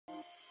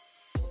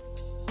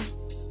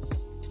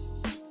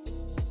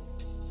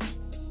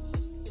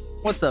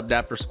What's up,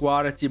 Dapper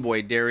Squad? It's your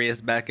boy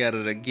Darius back at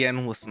it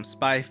again with some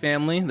Spy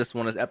Family. This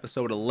one is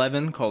episode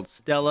 11 called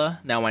Stella.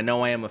 Now, I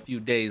know I am a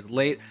few days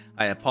late.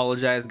 I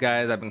apologize,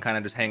 guys. I've been kind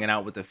of just hanging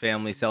out with the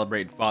family,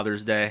 celebrating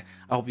Father's Day.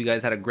 I hope you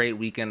guys had a great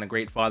weekend, a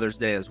great Father's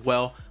Day as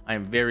well. I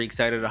am very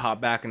excited to hop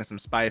back into some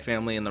Spy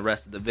Family, and the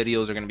rest of the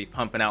videos are going to be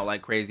pumping out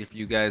like crazy for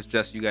you guys,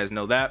 just so you guys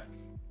know that.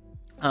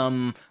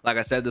 Like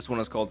I said, this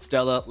one is called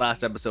Stella.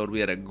 Last episode, we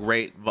had a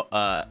great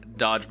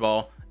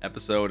dodgeball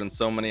episode and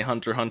so many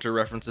Hunter x Hunter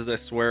references. I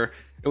swear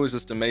it was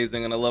just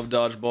amazing, and I love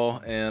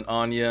dodgeball and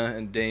Anya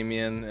and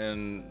Damian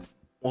and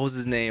what was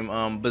his name,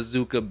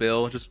 Bazooka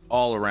Bill, just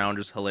all around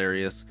just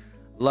hilarious.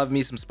 Love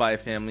me some Spy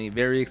Family.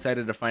 Very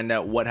excited to find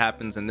out what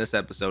happens in this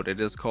episode.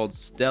 It is called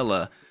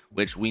Stella,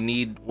 which we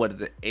need,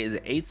 what is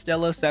it, 8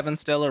 Stella, 7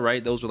 Stella,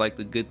 right? Those are like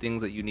the good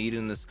things that you need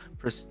in this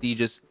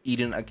prestigious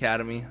Eden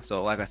Academy.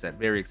 So like I said,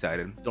 very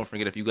excited. Don't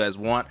forget, if you guys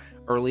want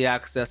early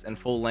access and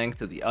full length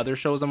to the other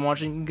shows I'm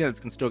watching, you guys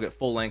can still get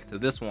full length to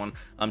this one.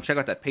 Check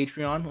out that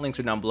Patreon. Links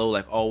are down below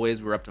like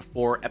always. We're up to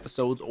 4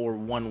 episodes or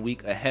 1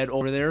 week ahead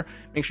over there.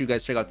 Make sure you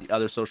guys check out the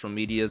other social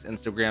medias,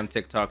 Instagram,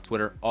 TikTok,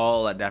 Twitter,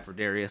 all at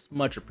DapperDarius.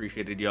 Much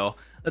appreciated, y'all.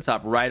 Let's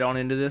hop right on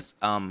into this.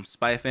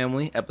 Spy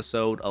Family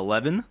episode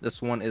 11.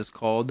 This one is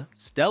called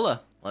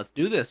Stella. Let's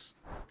do this.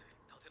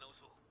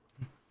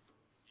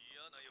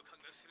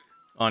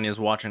 Anya's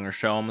watching her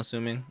show, I'm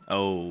assuming.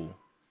 Oh,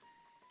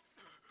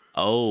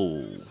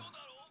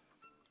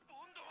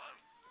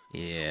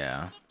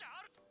 yeah.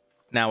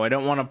 Now, I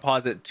don't want to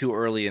pause it too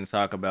early and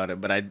talk about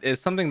it, but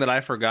it's something that I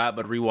forgot,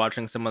 but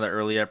rewatching some of the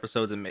early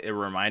episodes, it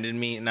reminded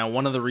me. Now,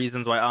 one of the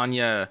reasons why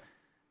Anya,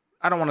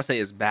 I don't want to say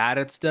is bad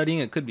at studying,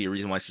 it could be a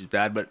reason why she's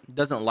bad, but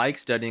doesn't like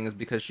studying, is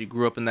because she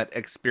grew up in that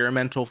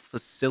experimental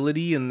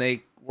facility and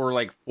they were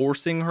like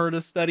forcing her to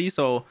study.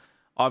 So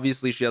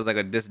obviously she has like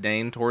a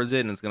disdain towards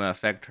it, and it's going to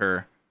affect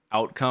her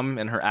outcome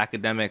and her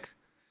academic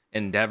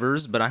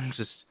endeavors. But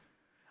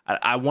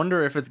I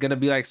wonder if it's going to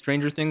be like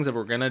Stranger Things, if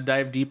we're going to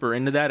dive deeper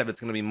into that, if it's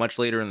going to be much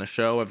later in the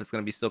show, if it's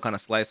going to be still kind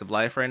of slice of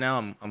life right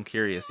now. I'm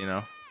curious, you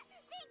know.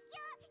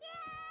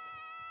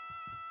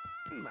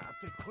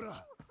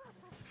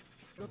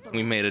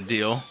 We made a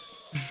deal.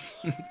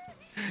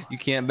 You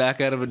can't back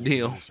out of a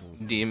deal,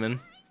 demon.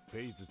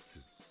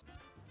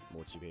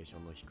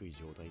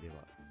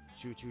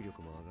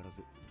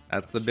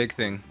 That's the big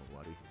thing.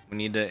 We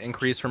need to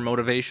increase her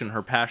motivation,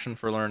 her passion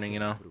for learning, you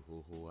know.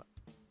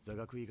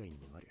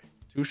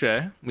 Touche.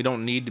 We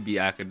don't need to be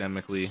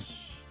academically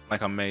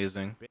like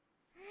amazing.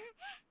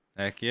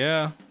 Heck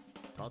yeah.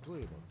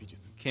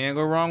 Can't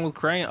go wrong with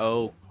Crane.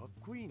 Oh,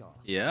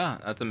 yeah,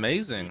 that's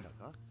amazing.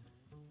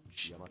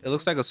 It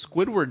looks like a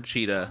Squidward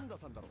cheetah.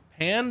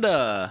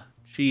 Panda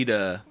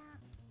cheetah.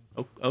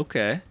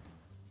 Okay.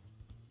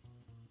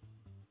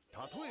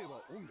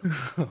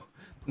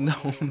 No.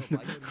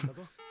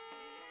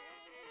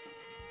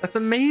 That's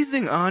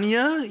amazing,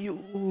 Anya.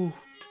 You.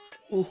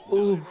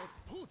 Ooh.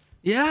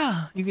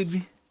 Yeah, you could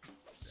be.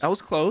 That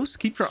was close.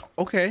 Keep trying.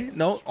 Okay.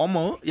 No,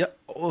 almost. Yep.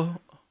 Oh.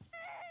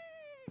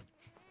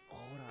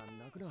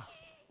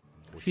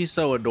 She's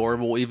so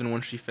adorable, even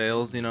when she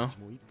fails, you know.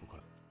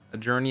 A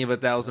journey of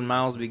 1,000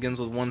 miles begins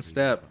with one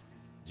step.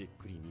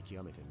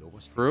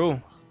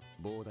 True.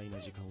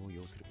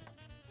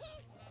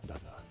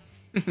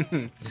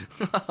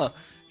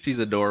 She's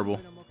adorable.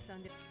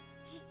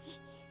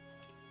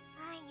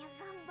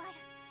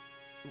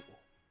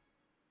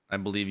 I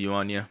believe you,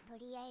 Anya.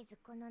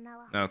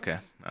 Okay.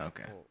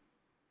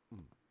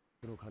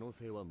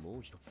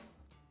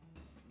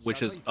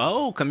 Which is,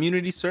 oh,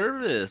 community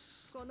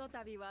service.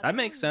 That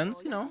makes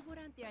sense, you know.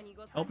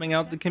 Helping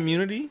out the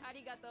community.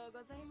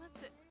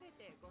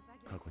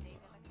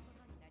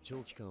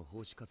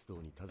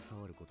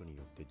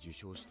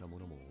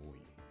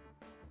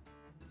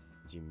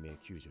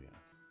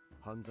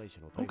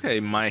 Okay,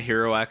 My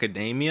Hero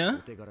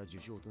Academia.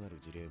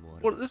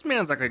 Well, this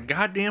man's like a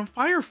goddamn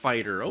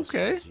firefighter.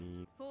 Okay.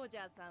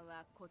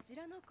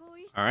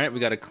 All right, we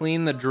got to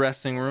clean the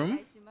dressing room.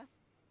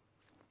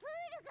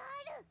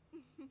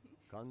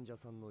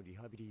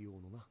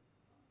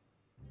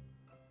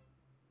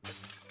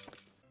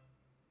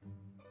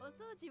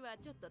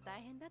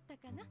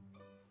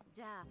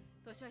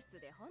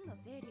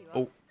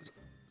 Oh,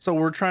 so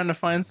we're trying to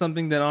find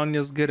something that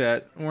Anya's good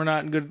at. We're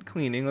not good at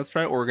cleaning. Let's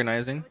try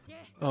organizing.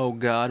 Oh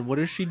God, what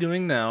is she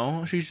doing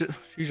now? She's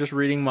just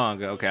reading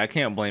manga. Okay, I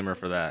can't blame her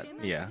for that.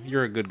 Yeah,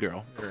 you're a good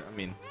girl.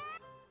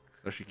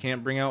 So she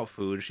can't bring out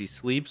food. She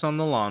sleeps on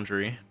the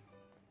laundry.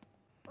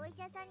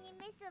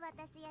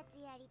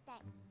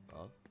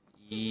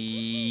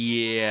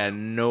 Yeah,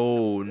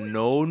 no.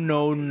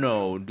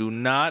 Do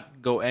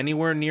not go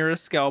anywhere near a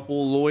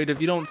scalpel. Loid,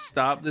 if you don't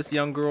stop this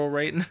young girl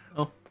right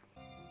now.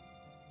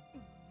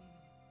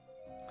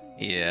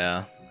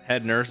 Yeah,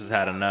 head nurse has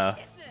had enough.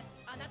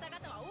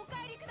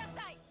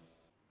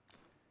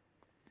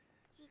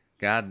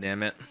 God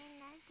damn it.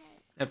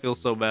 That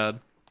feels so bad.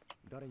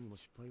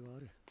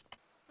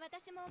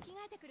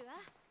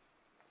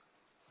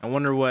 I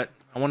wonder what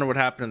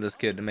happened to this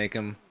kid to make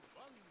him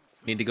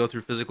need to go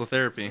through physical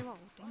therapy.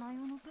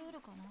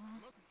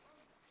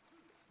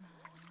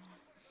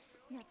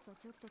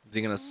 Is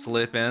he gonna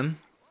slip in?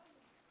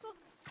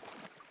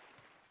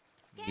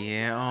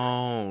 Yeah,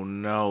 oh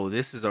no,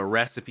 this is a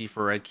recipe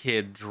for a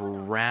kid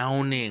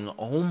drowning.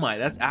 Oh my,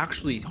 that's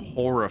actually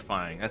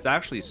horrifying. That's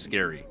actually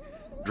scary.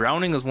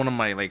 Drowning is one of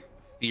my like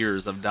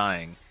fears of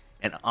dying.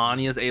 And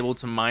Anya's able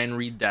to mind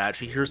read that.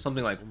 She hears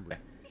something like,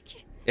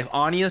 if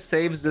Anya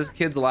saves this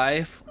kid's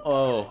life,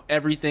 oh,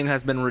 everything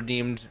has been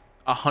redeemed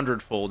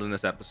 100-fold in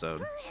this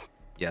episode.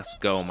 Yes,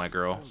 go my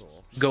girl.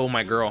 Go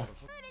my girl.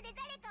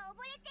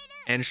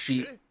 And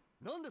she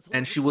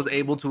was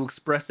able to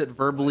express it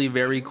verbally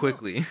very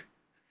quickly.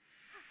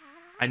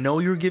 I know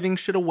you're giving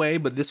shit away,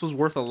 but this was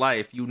worth a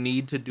life. You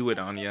need to do it,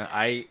 Anya.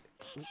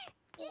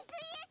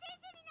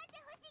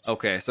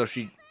 Okay, so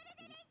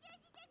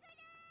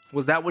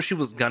was that what she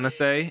was gonna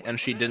say and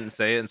she didn't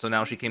say it, and so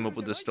now she came up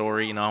with the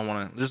story, you know? I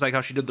want to just like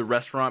how she did the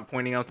restaurant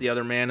pointing out the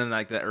other man and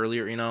like that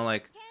earlier, you know,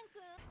 like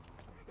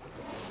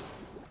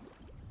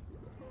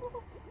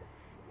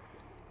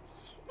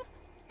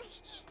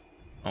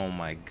oh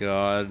my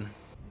god.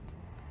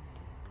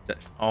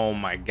 Oh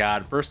my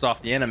god, first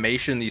off, the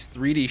animation, these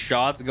 3D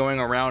shots going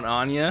around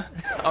Anya,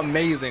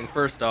 amazing.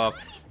 First off,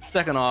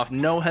 second off,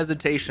 no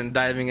hesitation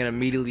diving in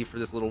immediately for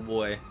this little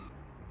boy.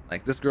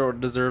 Like, this girl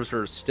deserves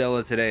her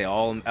Stella today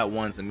all at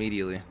once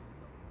immediately.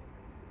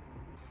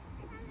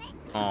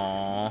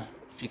 Aww,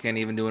 she can't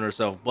even do it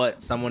herself,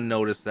 but someone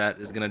noticed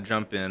that, is gonna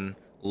jump in.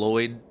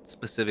 Loid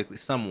specifically,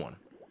 someone.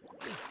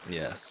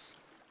 Yes,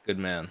 good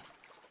man.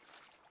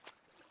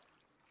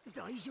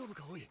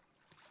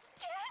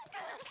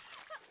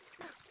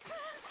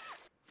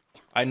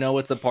 I know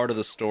it's a part of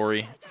the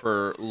story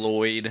for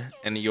Loid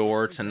and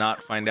Yor to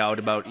not find out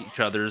about each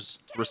other's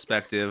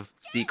respective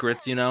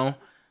secrets, you know,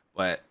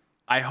 but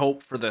I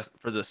hope for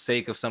the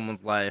sake of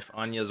someone's life,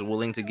 Anya is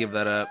willing to give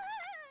that up.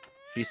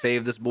 She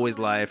saved this boy's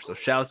life, so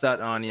shouts out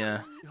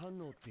Anya.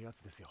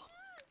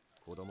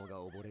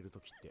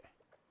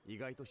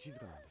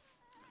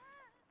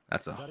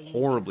 That's a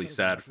horribly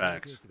sad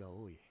fact.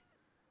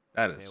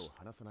 That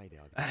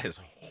is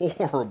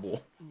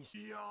horrible.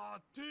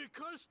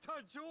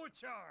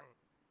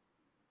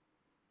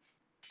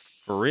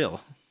 For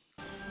real.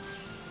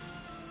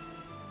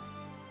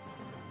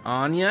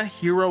 Anya,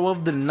 hero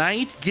of the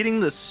night, getting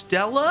the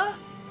Stella?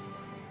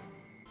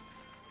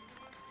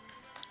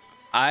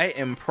 I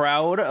am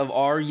proud of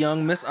our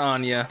young Miss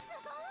Anya.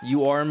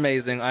 You are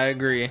amazing, I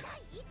agree.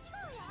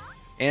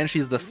 And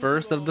she's the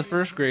first of the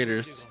first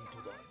graders.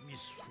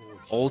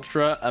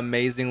 Ultra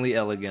amazingly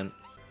elegant.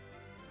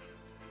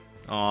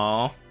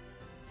 Aww.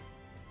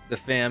 The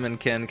fam and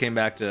Ken came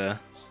back to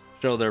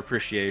show their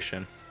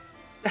appreciation.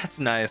 That's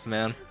nice,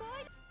 man.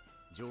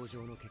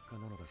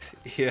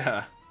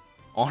 Yeah.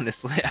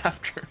 Honestly,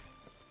 after.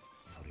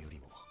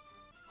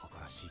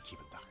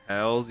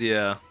 Hells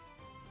yeah.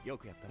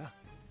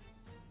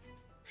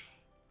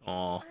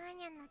 Aww.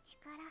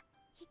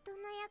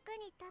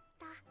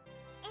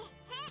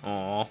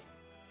 Aww.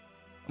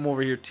 I'm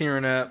over here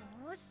tearing up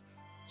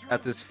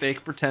at this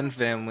fake pretend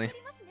family.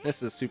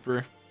 This is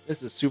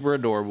super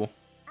adorable.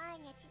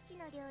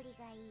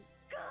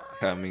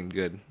 I mean,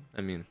 good.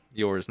 I mean,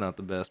 yours not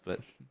the best, but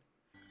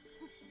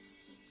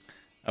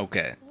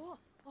okay.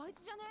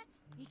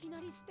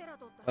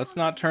 Let's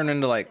not turn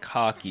into like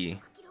cocky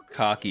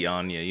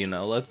Anya, you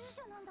know. Let's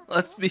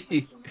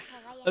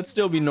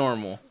still be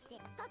normal.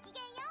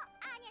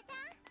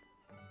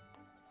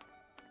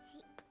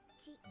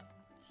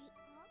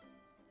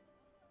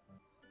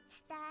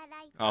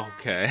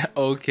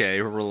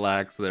 Okay,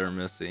 relax there,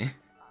 Missy.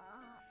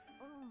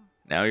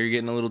 Now you're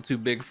getting a little too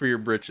big for your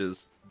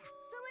britches.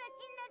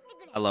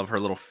 I love her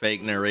little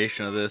fake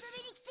narration of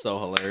this. So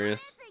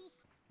hilarious.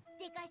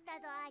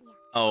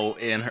 Oh,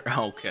 in her.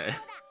 Okay.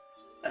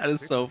 That is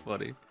so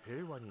funny.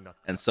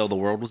 And so the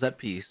world was at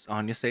peace.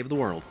 Anya saved the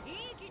world.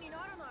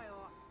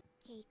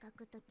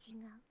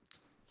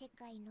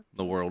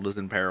 The world is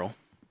in peril.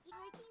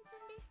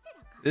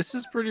 This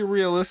is pretty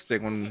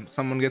realistic. When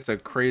someone gets a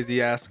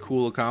crazy ass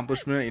cool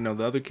accomplishment, you know,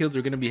 the other kids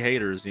are gonna be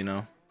haters, you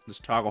know.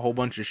 Just talk a whole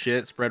bunch of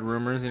shit, spread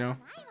rumors, you know.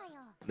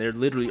 They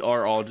literally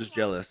are all just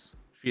jealous.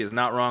 She is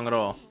not wrong at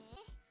all.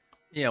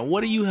 Yeah,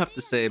 what do you have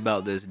to say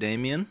about this,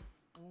 Damian?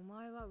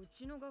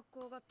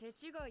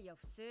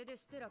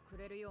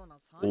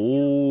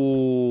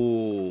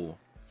 Oh,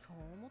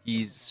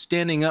 he's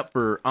standing up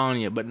for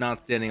Anya, but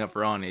not standing up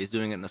for Anya. He's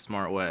doing it in a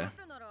smart way.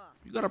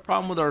 You got a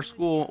problem with our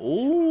school?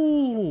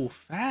 Oh,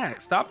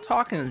 facts. Stop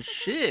talking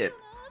shit.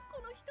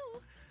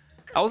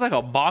 That was like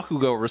a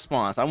Bakugo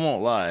response. I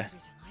won't lie.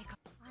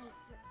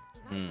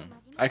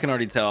 I can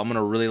already tell. I'm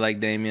gonna really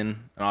like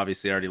Damian. And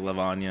obviously, I already love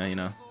Anya, you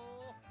know.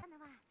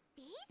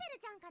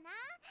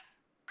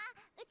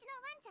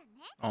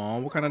 Oh,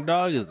 what kind of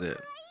dog is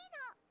it?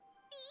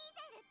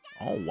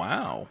 Oh,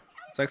 wow.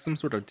 It's like some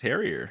sort of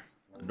terrier.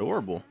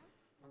 Adorable.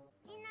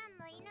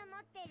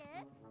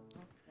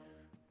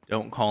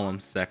 Don't call him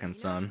second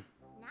son.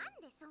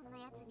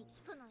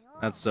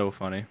 That's so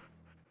funny.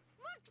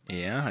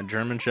 Yeah, a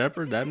German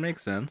Shepherd. That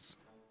makes sense.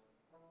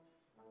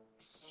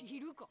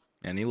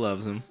 And he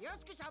loves him.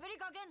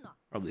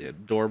 Probably an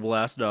adorable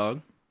ass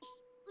dog.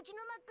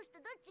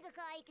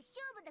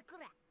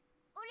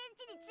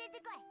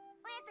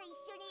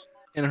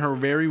 in her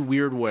very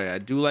weird way. I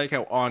do like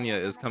how Anya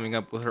is coming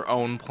up with her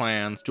own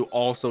plans to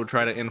also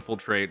try to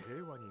infiltrate,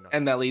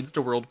 and that leads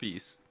to world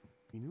peace.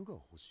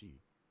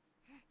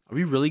 Are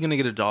we really gonna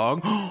get a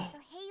dog?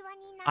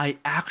 I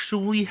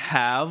actually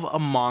have a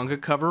manga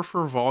cover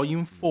for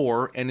volume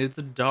 4, and it's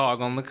a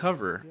dog on the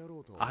cover.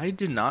 I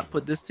did not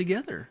put this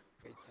together.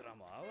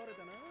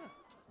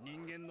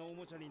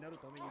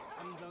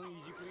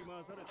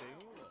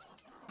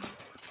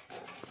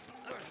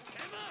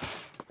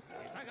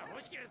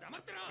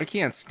 I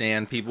can't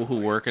stand people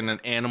who work in an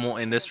animal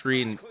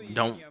industry and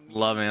don't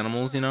love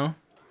animals, you know?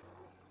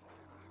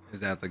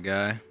 Is that the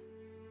guy?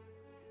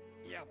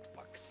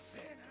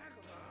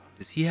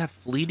 Does he have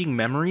fleeting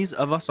memories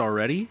of us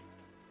already?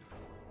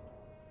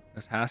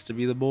 This has to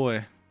be the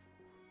boy.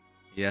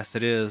 Yes,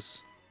 it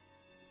is.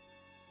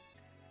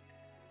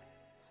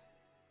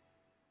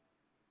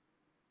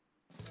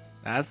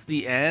 That's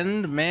the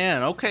end,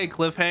 man. Okay,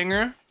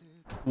 cliffhanger.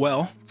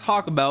 Well,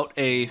 talk about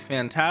a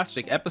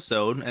fantastic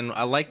episode, and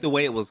I like the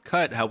way it was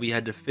cut, how we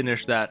had to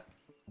finish that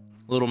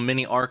little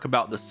mini arc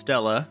about the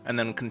Stella and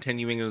then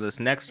continuing into this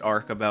next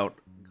arc about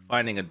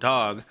finding a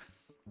dog.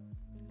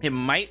 It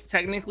might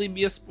technically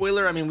be a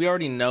spoiler. I mean, we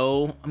already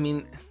know. I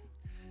mean,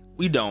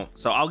 we don't.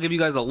 So I'll give you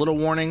guys a little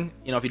warning,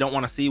 you know, if you don't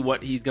want to see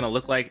what he's going to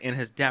look like in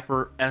his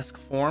Dapper-esque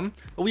form.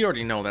 But we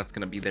already know that's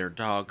going to be their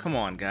dog. Come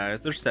on, guys.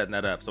 They're setting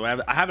that up. So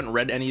I haven't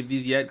read any of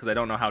these yet because I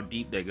don't know how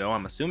deep they go.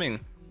 I'm assuming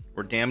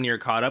we're damn near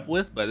caught up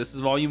with, but this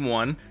is volume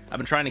 1. I've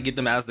been trying to get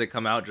them as they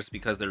come out just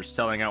because they're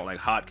selling out like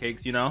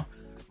hotcakes, you know.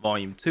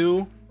 Volume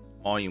 2,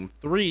 volume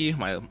 3.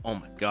 Oh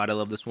my god, I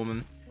love this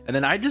woman. And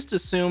then I just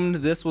assumed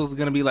this was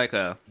gonna be like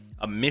a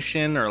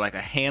mission or like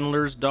a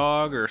handler's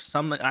dog or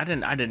something.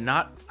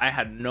 I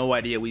had no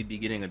idea we'd be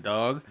getting a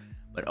dog,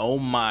 but oh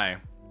my,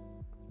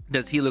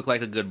 does he look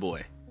like a good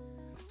boy.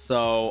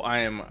 So I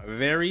am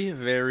very,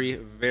 very,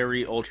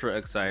 very ultra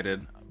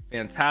excited.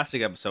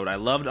 Fantastic episode. I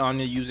loved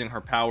Anya using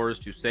her powers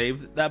to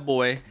save that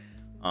boy.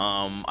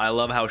 I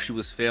love how she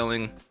was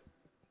failing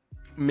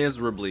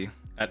miserably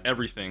at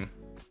everything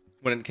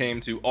when it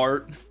came to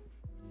art.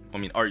 I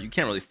mean, art, you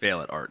can't really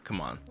fail at art.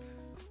 Come on.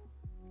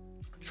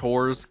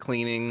 Chores,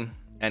 cleaning,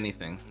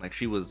 anything. Like,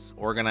 she was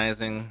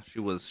organizing. She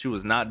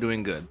was not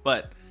doing good,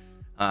 but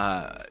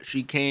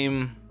she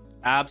came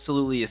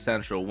absolutely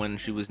essential when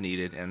she was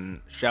needed,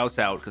 and shouts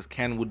out because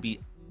Ken would be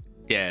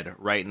dead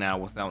right now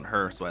without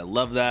her. So I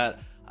love that.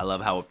 I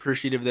love how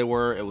appreciative they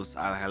were. It was,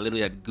 I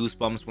literally had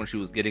goosebumps when she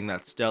was getting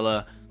that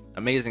Stella.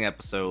 Amazing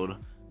episode.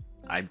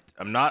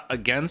 I'm not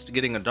against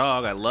getting a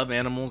dog. I love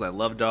animals. I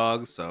love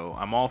dogs. So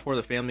I'm all for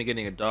the family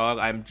getting a dog.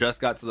 I just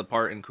got to the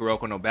part in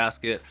Kuroko no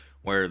Basket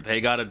where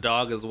they got a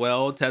dog as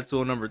well.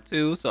 Tetsuo number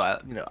 2. So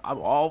I'm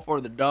all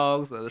for the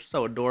dogs. They're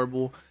so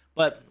adorable.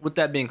 But with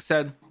that being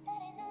said,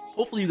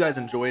 hopefully you guys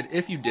enjoyed.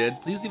 If you did,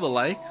 please leave a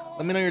like.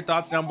 Let me know your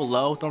thoughts down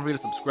below. Don't forget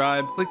to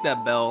subscribe. Click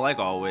that bell like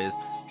always.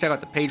 Check out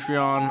the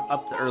Patreon,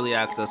 up to early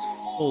access,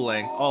 full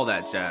length, all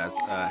that jazz.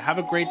 Have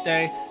a great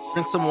day.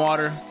 Drink some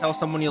water. Tell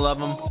someone you love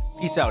them.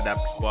 Peace out, Dapper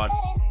Squad.